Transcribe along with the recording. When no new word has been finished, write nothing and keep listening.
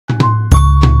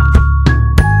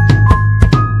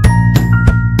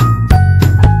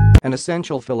An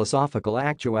essential philosophical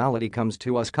actuality comes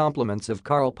to us compliments of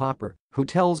Karl Popper, who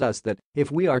tells us that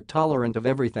if we are tolerant of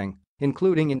everything,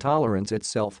 including intolerance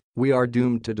itself, we are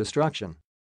doomed to destruction.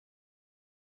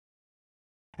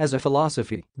 As a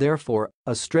philosophy, therefore,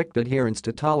 a strict adherence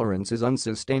to tolerance is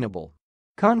unsustainable.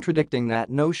 Contradicting that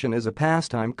notion is a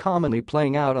pastime commonly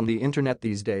playing out on the internet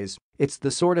these days. It's the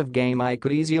sort of game I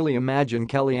could easily imagine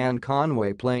Kellyanne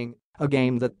Conway playing, a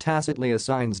game that tacitly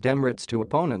assigns demerits to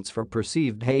opponents for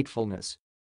perceived hatefulness.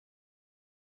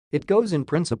 It goes in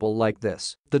principle like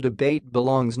this: the debate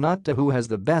belongs not to who has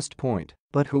the best point,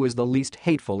 but who is the least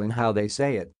hateful in how they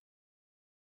say it.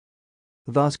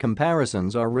 Thus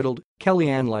comparisons are riddled,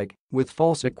 Kellyanne-like, with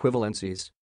false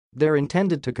equivalencies. They're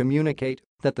intended to communicate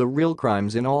that the real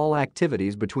crimes in all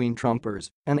activities between Trumpers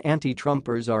and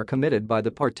anti-Trumpers are committed by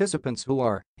the participants who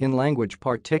are, in language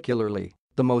particularly,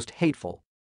 the most hateful.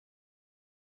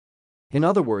 In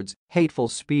other words, hateful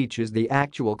speech is the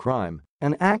actual crime,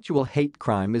 and actual hate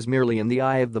crime is merely in the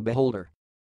eye of the beholder.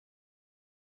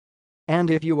 And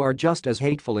if you are just as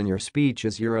hateful in your speech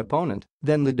as your opponent,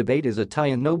 then the debate is a tie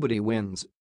and nobody wins.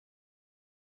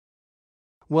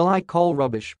 Well, I call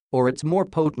rubbish, or its more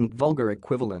potent vulgar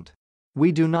equivalent.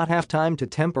 We do not have time to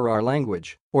temper our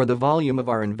language or the volume of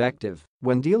our invective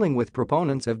when dealing with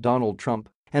proponents of Donald Trump,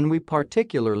 and we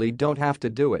particularly don't have to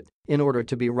do it in order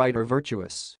to be right or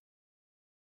virtuous.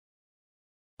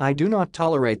 I do not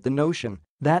tolerate the notion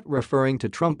that referring to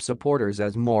Trump supporters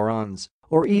as morons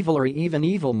or even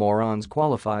evil morons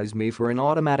qualifies me for an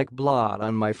automatic blot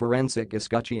on my forensic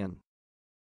escutcheon.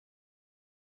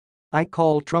 I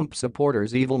call Trump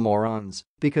supporters evil morons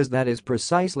because that is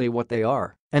precisely what they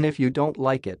are, and if you don't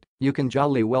like it, you can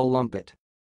jolly well lump it.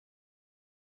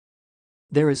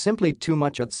 There is simply too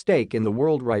much at stake in the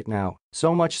world right now,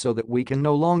 so much so that we can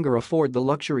no longer afford the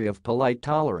luxury of polite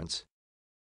tolerance.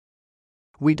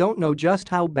 We don't know just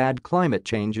how bad climate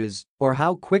change is or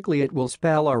how quickly it will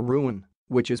spell our ruin,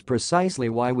 which is precisely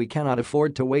why we cannot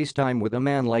afford to waste time with a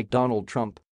man like Donald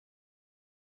Trump.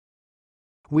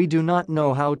 We do not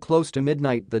know how close to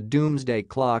midnight the doomsday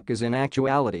clock is in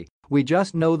actuality, we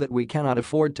just know that we cannot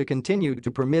afford to continue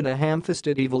to permit a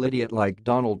ham-fisted evil idiot like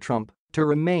Donald Trump to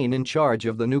remain in charge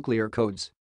of the nuclear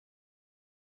codes.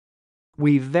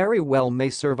 We very well may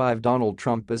survive Donald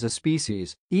Trump as a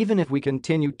species, even if we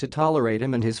continue to tolerate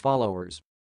him and his followers.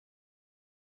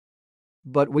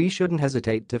 But we shouldn't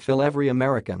hesitate to fill every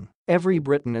American, every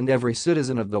Briton and every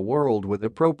citizen of the world with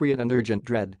appropriate and urgent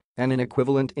dread and an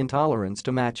equivalent intolerance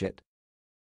to match it.